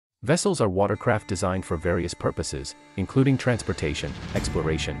Vessels are watercraft designed for various purposes, including transportation,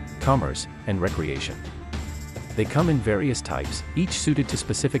 exploration, commerce, and recreation. They come in various types, each suited to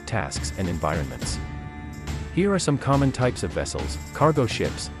specific tasks and environments. Here are some common types of vessels. Cargo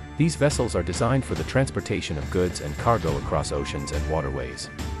ships. These vessels are designed for the transportation of goods and cargo across oceans and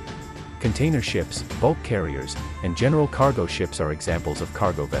waterways. Container ships, bulk carriers, and general cargo ships are examples of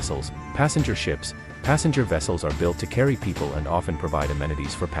cargo vessels. Passenger ships. Passenger vessels are built to carry people and often provide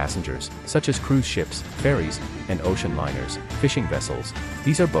amenities for passengers, such as cruise ships, ferries, and ocean liners. Fishing vessels.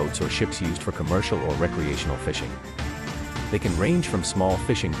 These are boats or ships used for commercial or recreational fishing. They can range from small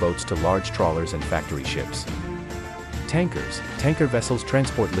fishing boats to large trawlers and factory ships. Tankers. Tanker vessels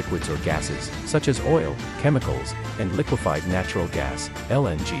transport liquids or gases, such as oil, chemicals, and liquefied natural gas,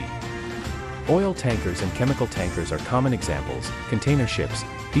 LNG. Oil tankers and chemical tankers are common examples. Container ships.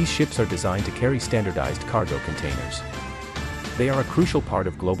 These ships are designed to carry standardized cargo containers. They are a crucial part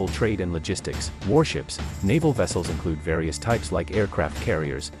of global trade and logistics. Warships. Naval vessels include various types like aircraft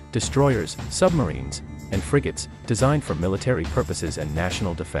carriers, destroyers, submarines, and frigates, designed for military purposes and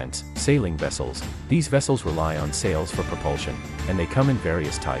national defense. Sailing vessels. These vessels rely on sails for propulsion, and they come in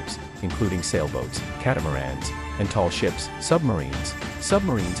various types, including sailboats, catamarans, and tall ships. Submarines.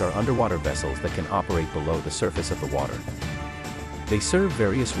 Submarines are underwater vessels that can operate below the surface of the water. They serve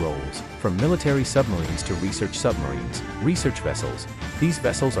various roles, from military submarines to research submarines. Research vessels. These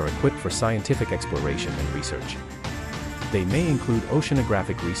vessels are equipped for scientific exploration and research. They may include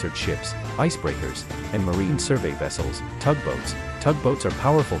oceanographic research ships, icebreakers, and marine survey vessels. Tugboats. Tugboats are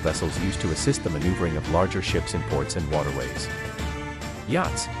powerful vessels used to assist the maneuvering of larger ships in ports and waterways.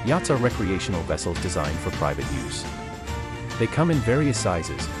 Yachts. Yachts are recreational vessels designed for private use. They come in various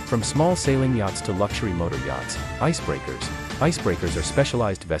sizes, from small sailing yachts to luxury motor yachts. Icebreakers. Icebreakers are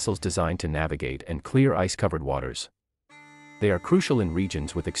specialized vessels designed to navigate and clear ice-covered waters. They are crucial in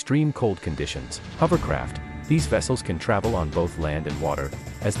regions with extreme cold conditions. Hovercraft. These vessels can travel on both land and water,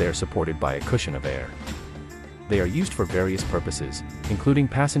 as they are supported by a cushion of air. They are used for various purposes, including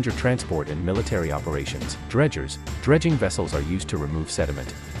passenger transport and military operations. Dredgers. Dredging vessels are used to remove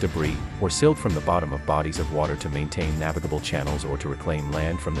sediment, debris, or silt from the bottom of bodies of water to maintain navigable channels or to reclaim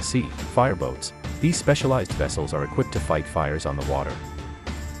land from the sea. Fireboats. These specialized vessels are equipped to fight fires on the water.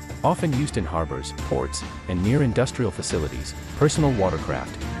 Often used in harbors, ports, and near industrial facilities. Personal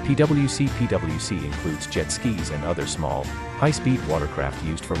watercraft. PWC includes jet skis and other small, high-speed watercraft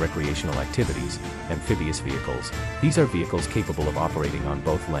used for recreational activities. Amphibious vehicles. These are vehicles capable of operating on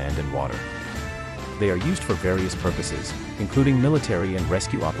both land and water. They are used for various purposes, including military and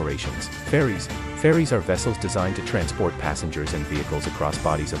rescue operations. Ferries. Ferries are vessels designed to transport passengers and vehicles across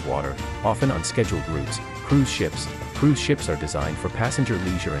bodies of water, often on scheduled routes. Cruise ships. Cruise ships are designed for passenger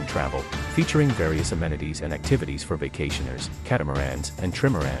leisure and travel, featuring various amenities and activities for vacationers. Catamarans and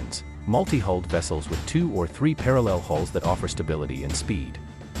trimarans. Multi-hulled vessels with 2 or 3 parallel hulls that offer stability and speed.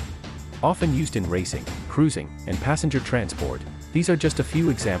 Often used in racing, cruising, and passenger transport, these are just a few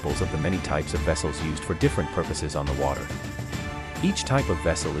examples of the many types of vessels used for different purposes on the water. Each type of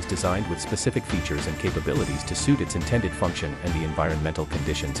vessel is designed with specific features and capabilities to suit its intended function and the environmental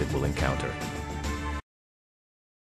conditions it will encounter.